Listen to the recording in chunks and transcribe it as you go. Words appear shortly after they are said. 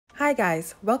Hi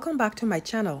guys, welcome back to my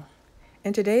channel.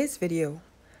 In today's video,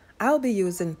 I'll be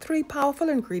using 3 powerful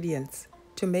ingredients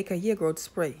to make a hair growth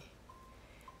spray.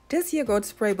 This hair growth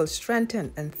spray will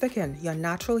strengthen and thicken your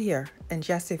natural hair in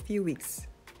just a few weeks.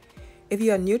 If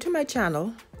you are new to my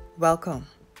channel, welcome.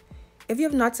 If you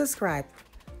have not subscribed,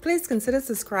 please consider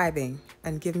subscribing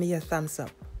and give me a thumbs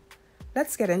up.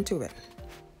 Let's get into it.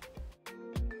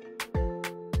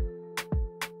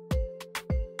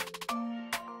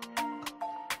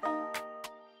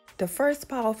 The first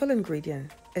powerful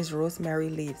ingredient is rosemary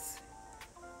leaves.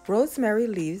 Rosemary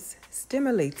leaves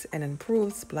stimulates and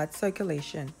improves blood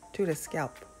circulation to the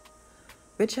scalp,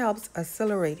 which helps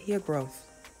accelerate hair growth.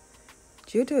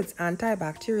 Due to its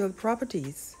antibacterial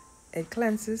properties, it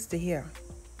cleanses the hair.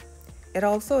 It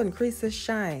also increases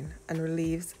shine and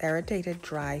relieves irritated,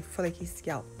 dry, flaky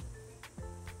scalp.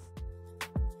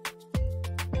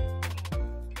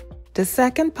 The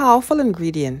second powerful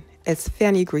ingredient is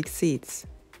fenugreek seeds.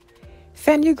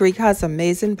 Fenugreek has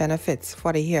amazing benefits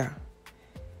for the hair.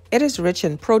 It is rich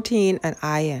in protein and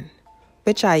iron,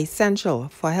 which are essential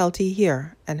for healthy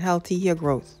hair and healthy hair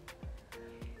growth.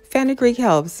 Fenugreek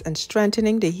helps in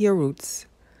strengthening the hair roots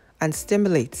and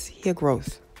stimulates hair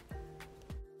growth.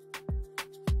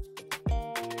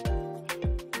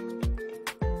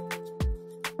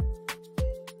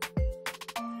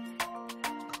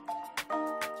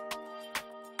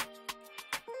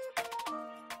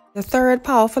 The third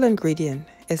powerful ingredient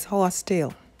is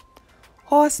horsetail.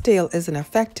 Horsetail is an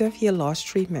effective hair loss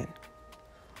treatment.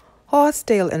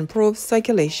 Horsetail improves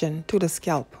circulation to the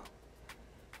scalp.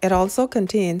 It also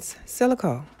contains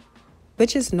silica,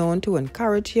 which is known to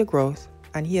encourage hair growth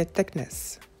and hair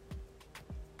thickness.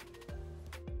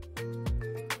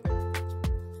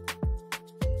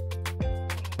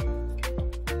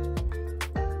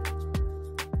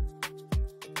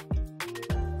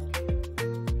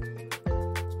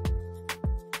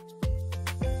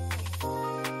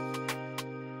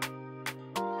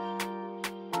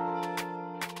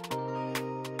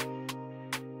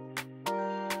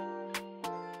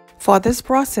 For this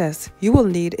process, you will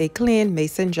need a clean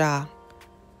mason jar.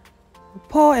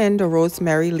 Pour in the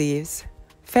rosemary leaves,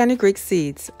 fenugreek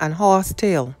seeds, and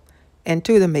horsetail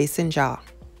into the mason jar.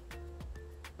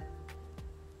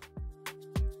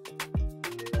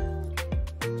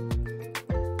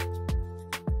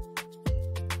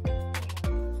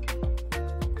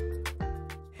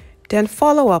 Then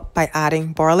follow up by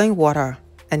adding boiling water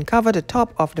and cover the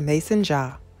top of the mason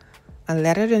jar and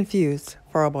let it infuse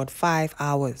for about 5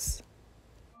 hours.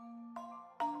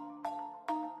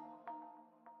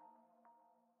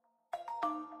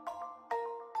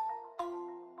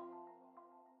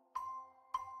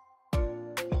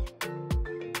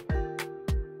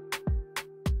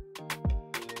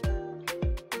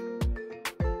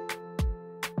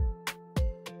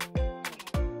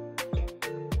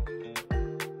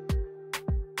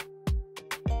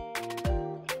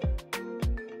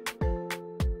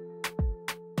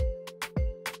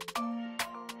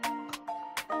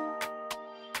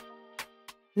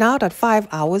 Now that 5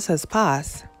 hours has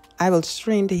passed, I will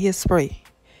strain the hairspray.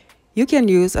 You can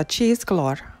use a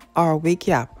cheesecloth or a wig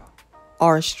cap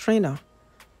or a strainer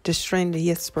to strain the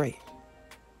hairspray.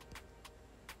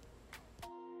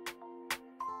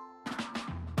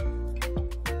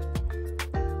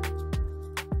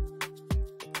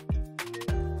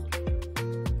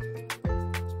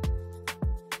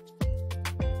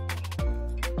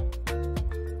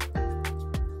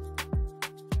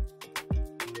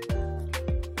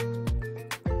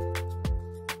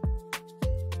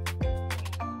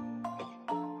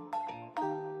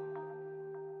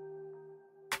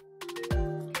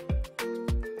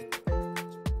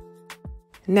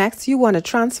 Next, you want to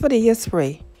transfer the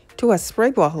hairspray to a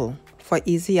spray bottle for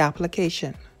easy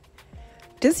application.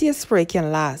 This hairspray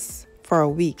can last for a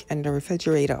week in the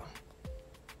refrigerator.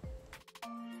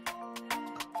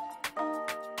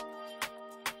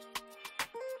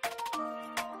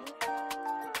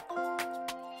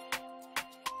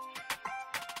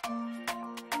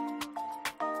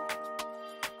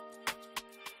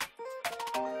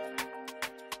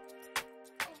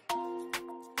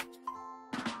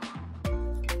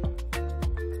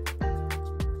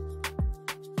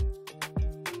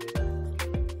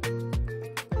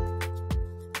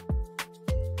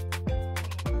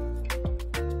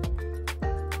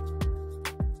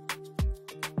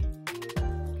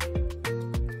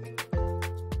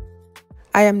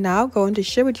 I am now going to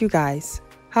share with you guys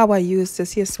how I use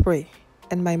this hairspray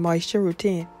in my moisture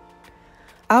routine.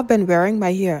 I've been wearing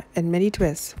my hair in mini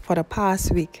twists for the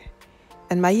past week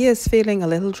and my hair is feeling a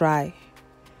little dry.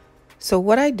 So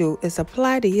what I do is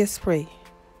apply the hairspray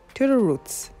to the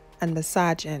roots and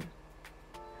massage in.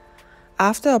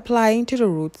 After applying to the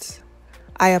roots,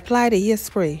 I apply the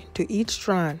hairspray to each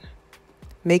strand,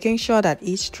 making sure that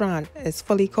each strand is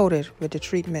fully coated with the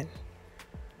treatment.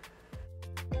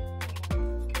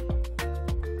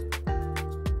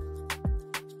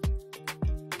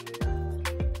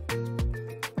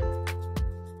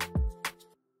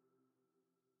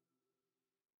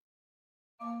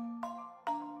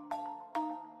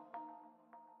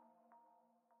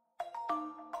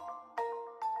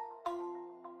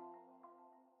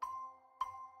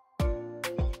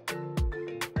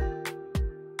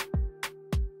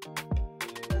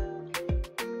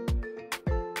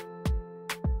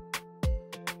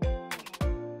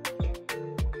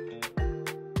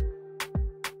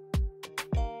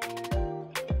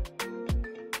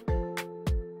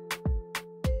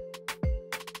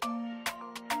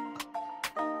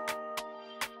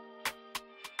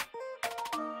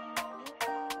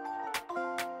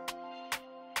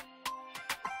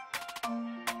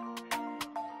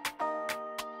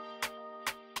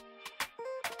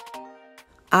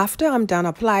 After I'm done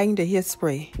applying the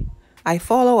hairspray, I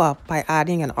follow up by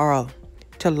adding an oil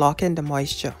to lock in the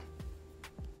moisture.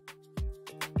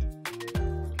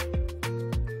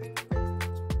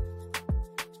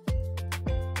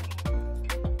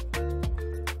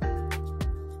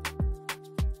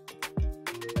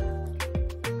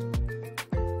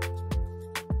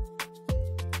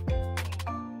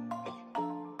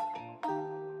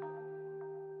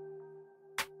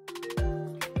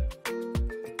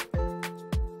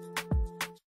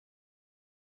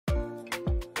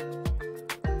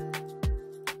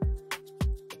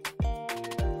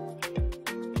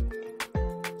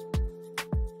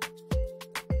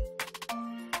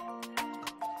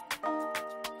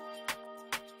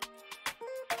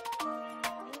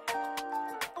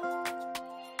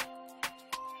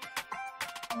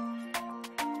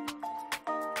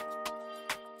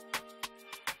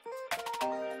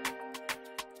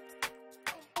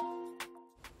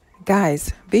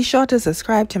 Guys, be sure to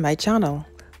subscribe to my channel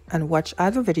and watch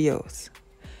other videos.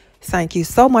 Thank you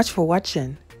so much for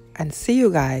watching, and see you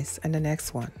guys in the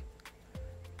next one.